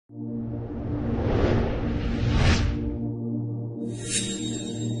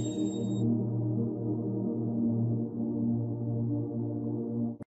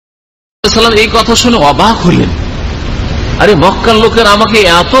সাল্লাম এই কথা শুনে অবাক হলেন। আরে মক্কার লোকের আমাকে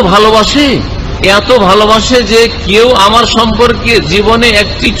এত ভালোবাসে যে কেউ আমার সম্পর্কে জীবনে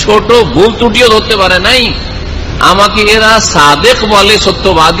একটি ছোট ভুল ত্রুটিও ধরতে পারে নাই। আমাকে এরা সাদেক বলে,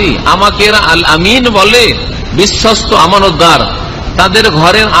 সত্যবাদী। আমাকে এরা আল আমিন বলে, বিশ্বস্ত আমানতদার। তাদের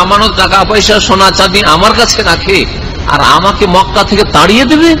ঘরের আমানত, টাকা পয়সা, সোনা চাঁদি আমার কাছে রাখে, আর আমাকে মক্কা থেকে তাড়িয়ে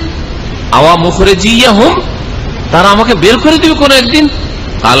দেবে। আওয়া মুখরে জিয়া হুম, তারা আমাকে বের করে দিবে কোন একদিন।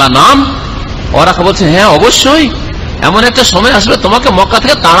 কালা নাম, ওরা বলছে হ্যাঁ অবশ্যই, এমন একটা সময় আসবে তোমাকে মক্কা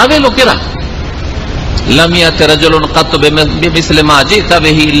থেকে তাড়াবে লোকেরা।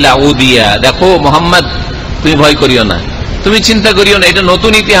 দেখো মোহাম্মদ, তুমি ভয় করিও না, তুমি চিন্তা করিও না, এটা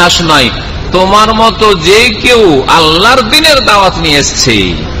নতুন ইতিহাস নয়। তোমার মতো যে কেউ আল্লাহর দ্বীনের দাওয়াত নিয়ে এসছে,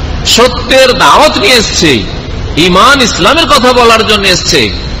 সত্যের দাওয়াত নিয়ে এসছে, ঈমান ইসলামের কথা বলার জন্য এসছে,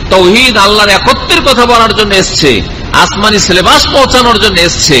 তাওহীদ আল্লাহর একত্বের কথা বলার জন্য এসছে, আসমানি সিলেবাস পৌঁছানোর জন্য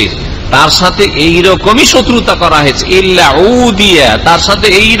এসছে, তার সাথে এইরকমই শত্রুতা করা হয়েছে। ইল্লা উদিয়া, তার সাথে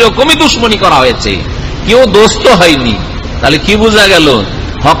এইরকমই দুশ্মনী করা হয়েছে, কেউ দোস্ত হয়নি। তাহলে কি বোঝা গেল?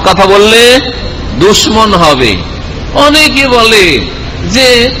 হক কথা বললে দুশ্মন হবে। অনেকে বলে যে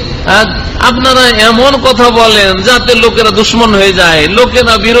আপনারা এমন কথা বলেন যাতে লোকেরা দুশ্মন হয়ে যায়,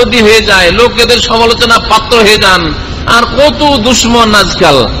 লোকেরা বিরোধী হয়ে যায়, লোকেদের সমালোচনা পাত্র হয়ে যান, আর কত দুশ্মন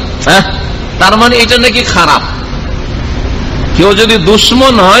আজকাল। তার মানে এটা নাকি খারাপ। কেউ যদি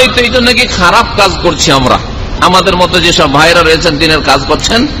দুশ্মন হয় তো এটা নাকি খারাপ কাজ করছি আমরা। আমাদের মতো যেসব ভাইরা রয়েছেন দিনের কাজ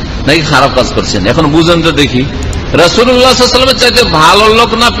করছেন, নাকি খারাপ কাজ করছেন। এখন বুঝেন তো দেখি, রাসূলুল্লাহ সাল্লাল্লাহু আলাইহি ওয়াসাল্লামের চাইতে ভালো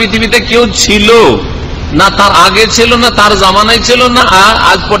লোক না পৃথিবীতে কেউ ছিল? না তার আগে ছিল, না তার জামানায় ছিল, না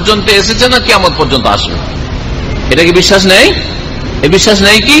আজ পর্যন্ত এসেছে, না কিয়ামত পর্যন্ত আসবে? এটা কি বিশ্বাস নেই? এই বিশ্বাস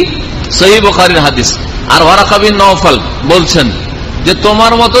নেই কি? সহিহ বুখারীর হাদিস। আর ওয়ারাকা বিন নওফাল বলছেন যে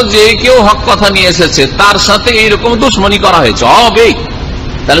তোমার মতো যে কেউ হক কথা নিয়ে এসেছে তার সাথে এইরকম দুশ্মনী করা হয়েছে।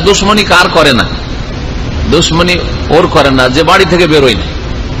 তাহলে দুশ্মনী কার করে না? দুশ্মনী ওর করে না যে বাড়ি থেকে বেরোয় না,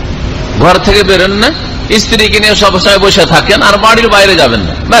 ঘর থেকে বেরোন না, স্ত্রীকে নিয়ে সব সময় বসে থাকেন, আর বাড়ির বাইরে যাবেন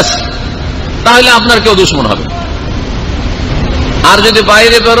না, ব্যাস। তাহলে আপনার কেউ দুশ্মন হবে। আর যদি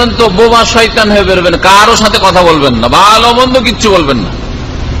বাইরে বেরোন তো বোবা শয়তান হয়ে বেরোবেন, কারো সাথে কথা বলবেন না, ভালো মন্দ কিচ্ছু বলবেন না,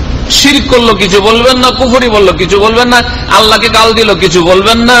 শিরক করলো কিছু বলবেন না, কুফরি বললো কিছু বলবেন না, আল্লাহকে গাল দিল কিছু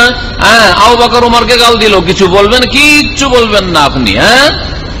বলবেন না, আবু বকর ওমরকে গাল দিল কিছু বলবেন, কিচ্ছু বলবেন না আপনি।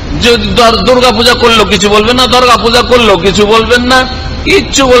 যদি দুর্গা পূজা করলো কিছু বলবেন না, দুর্গা পূজা করলেও কিছু বলবেন না,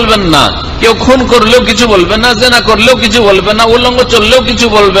 কিচ্ছু বলবেন না। কেউ খুন করলেও কিছু বলবেন না, জেনা করলেও কিছু বলবেন না, উলঙ্গ চললেও কিছু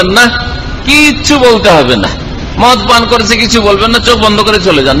বলবেন না, কিচ্ছু বলতে হবে না। মদ পান করেছে কিছু বলবেন না, চোখ বন্ধ করে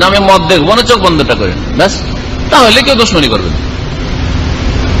চলে যান, আমি মদ দেখবো না, চোখ বন্ধটা করেন, ব্যাস। তাহলে কেউ দুশমনী করবেন।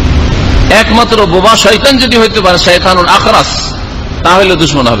 একমাত্র বোবা শয়তান যদি হইতে পারে, শয়তানুল আখরাস, তাহলে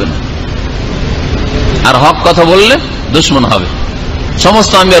দুশ্মন হবে না। আর হক কথা বললে দুশ্মন হবে।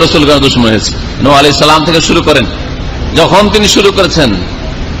 সমস্ত আম্বিয়া রাসূলগণ দুশ্মন হয়েছে। নূহ আলাইহিস সালাম থেকে শুরু করেন, যখন তিনি শুরু করেছেন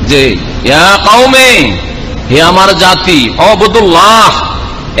যে ইয়া কওমে, হে আমার জাতি, উবুদুল্লাহ,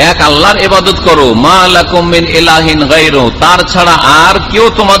 এক আল্লাহর ইবাদত করো, মা লাকুম মিন ইলাহিন গায়রু, তার ছাড়া আর কেউ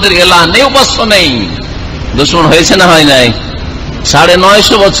তোমাদের ইলাহ নেই, উপাস্য নেই। দুশ্মন হয়েছে না হয় নাই?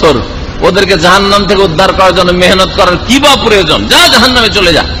 950 বছর ওদেরকে জাহান্নাম থেকে উদ্ধার করার জন্য মেহনত করার কি বা প্রয়োজন? যা জাহান্নামে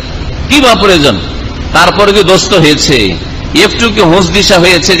চলে যা, কি বা প্রয়োজন? তারপরে কি দোস্ত হয়েছে? একটু কি হুঁশ দিশা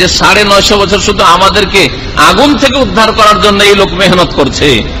হয়েছে যে 950 বছর শুধু আমাদেরকে আগুন থেকে উদ্ধার করার জন্য এই লোক মেহনত করছে,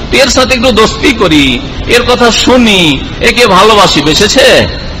 এর সাথে একটু দোস্তি করি, এর কথা শুনি, একে ভালোবাসি, বেসেছে?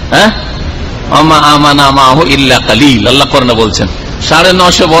 আল্লাহ কোরআনে বলছেন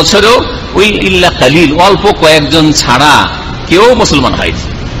 950 বছরেও ওই ইল্লা কালিল, অল্প কয়েকজন ছাড়া কেউ মুসলমান হয়নি।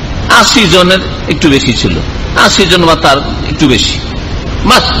 80 জনের একটু বেশি ছিল, 80 জন বা তার একটু বেশি,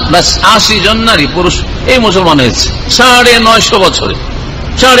 80 জন নারী পুরুষ এই মুসলমান হয়েছে 950 বছরে,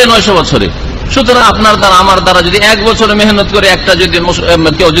 950 বছরে। সুতরাং আপনার দ্বারা আমার দ্বারা যদি 1 বছরে মেহনত করে একটা যদি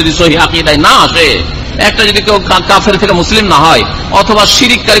কেউ যদি সহিহ আকীদায় না আসে, একটা যদি কেউ কাফের থেকে মুসলিম না হয়, অথবা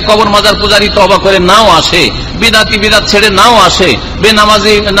শিরিককারী কবর মাজার পূজারী তওবা করে নাও আসে, বিদাতি বিদাত ছেড়ে নাও আসে,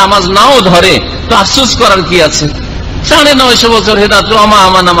 বেনামাজি নামাজ নাও ধরে, তো আফসোস করার কি আছে? 950 বছর হেদায়েত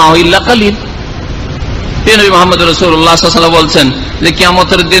ইল্লা কালিল। নবী মুহাম্মদ রাসূলুল্লাহ সাল্লাল্লাহু আলাইহি ওয়াসাল্লাম বলছেন যে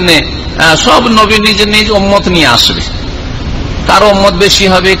কিয়ামতের দিনে সব নবী নিজ নিজ উম্মত নিয়ে আসবে। কারো উম্মত বেশি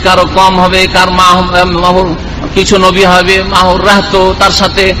হবে, কারো কম হবে, কার মাহুর কিছু নবী হবে মাহুর রাহতো, তার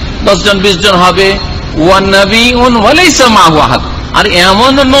সাথে 10 জন 20 জন হবে। ওয়ান নাবিয়ুন ওয়া লাইসা মাহু আহাদ, আর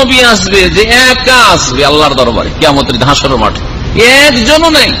এমন নবী আসবে যে একা আসবে আল্লাহর দরবারে কিয়ামতের হাসরের মাঠে, একজনও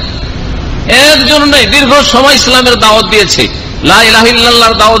নাই, একজন নাই। দীর্ঘ সময় ইসলামের দাওয়াত দিয়েছে, লা ইলাহা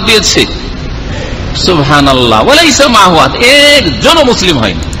ইল্লাল্লাহর দাওয়াত দিয়েছে, সুবহানাল্লাহ, ওয়া লাইসা মাহু আহাদ, একজনও মুসলিম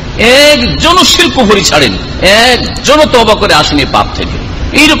হয়নি, একজনও শিরক কুফরি ছাড়েনি, একজনও তওবা করে আসেনি পাপ থেকে।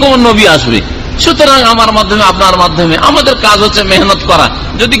 এইরকম নবী আসবে। সুতরাং আমার মাধ্যমে আপনার মাধ্যমে আমাদের কাজ হচ্ছে মেহনত করা।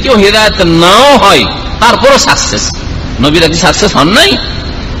 যদি কেউ হেদায়েত নাও হয় তারপরও সাকসেস। নবীরা কি সাকসেস হন নাই?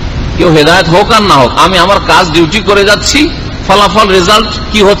 কেউ হেদায়েত হোক আর না হোক, আমি আমার কাজ ডিউটি করে যাচ্ছি, ফলাফল রেজাল্ট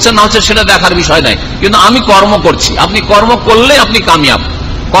কি হচ্ছে না হচ্ছে সেটা দেখার বিষয় নাই, কিন্তু আমি কর্ম করছি। আপনি কর্ম করলে আপনি কামিয়াব,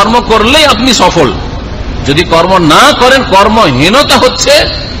 কর্ম করলেই আপনি সফল। যদি কর্ম না করেন, কর্মহীনতা হচ্ছে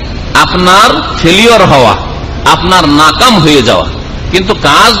আপনার ফেলিওর হওয়া, আপনার নাকাম হয়ে যাওয়া। কিন্তু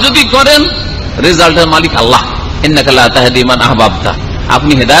কাজ যদি করেন, রেজাল্টের মালিক আল্লাহ। ইন্নাকা লা তাহদি মান আহবাবতা,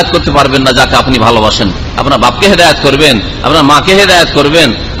 আপনি হেদায়েত করতে পারবেন না যাকে আপনি ভালোবাসেন। আপনার বাপকে হেদায়েত করবেন, আপনার মাকে হেদায়েত করবেন,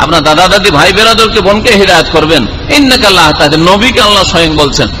 আপনার দাদা দাদি ভাই বেরাদরকে বোনকে হেদায়েত করবেন। ইন্নাকা লা তাহদি, নবীকে আল্লাহ স্বয়ং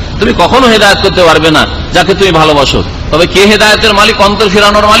বলছেন তুমি কখনো হেদায়েত করতে পারবে না যাকে তুমি ভালোবাসো। তবে কে হেদায়েতের মালিক, অন্তর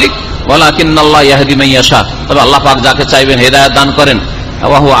ফিরানোর মালিক? ওয়ালাকিন্নাল্লাহ ইয়াহদি মান ইয়াশা, তবে আল্লাহ পাক যাকে চাইবেন হেদায়েত দান করেন।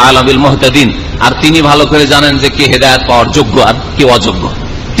 ওয়া হুয়া আ'লামু বিল মুহতাদিন, আর তিনি ভালো করে জানেন যে কে হেদায়েত পাওয়ার যোগ্য আর কে অযোগ্য,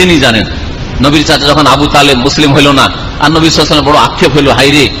 তিনি জানেন। নবীর চাচা যখন আবু তালেব মুসলিম হইল না, আর নবী সাল্লাল্লাহু আলাইহি ওয়াসাল্লাম বড় আক্ষেপ হইল,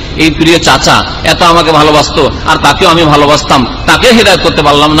 হাইরে এই প্রিয় চাচা এত আমাকে ভালোবাসতো আর তাকেও আমি ভালোবাসতাম, তাকে হেদায়েত করতে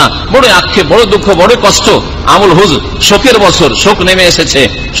পারলাম না, বড় আক্ষেপ, বড় দুঃখ, বড় কষ্ট। আমুল হুজন, শোকের বছর, শোক নেমে এসেছে,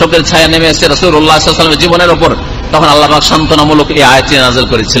 শোকের ছায়া নেমে এসেছে রাসূলুল্লাহ সাল্লাল্লাহু আলাইহি ওয়াসাল্লামের জীবনের উপর। তখন আল্লাহ পাক সান্ত্বনামূলক এই আয়াতটি নাযিল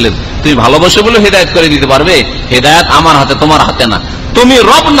করেছিলেন, তুমি ভালোবাসো বলে হেদায়েত করে দিতে পারবে, হেদায়েত আমার হাতে, তোমার হাতে না। তুমি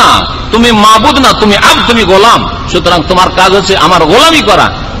রব না, তুমি মাবুদ না, তুমি আব্দ, তুমি গোলাম। সুতরাং তোমার কাজ হচ্ছে আমার গোলামি করা।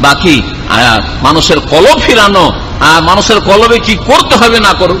 বাকি মানুষের কলব ফিরানো, মানুষের কলবে কি করতে হবে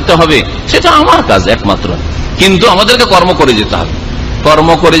না করতে হবে সেটা আমার কাজ একমাত্র। কিন্তু আমাদেরকে কর্ম করে যেতে হবে, কর্ম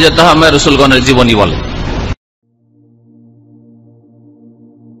করে যেতে হবে। রাসূলগণের জীবনী বলে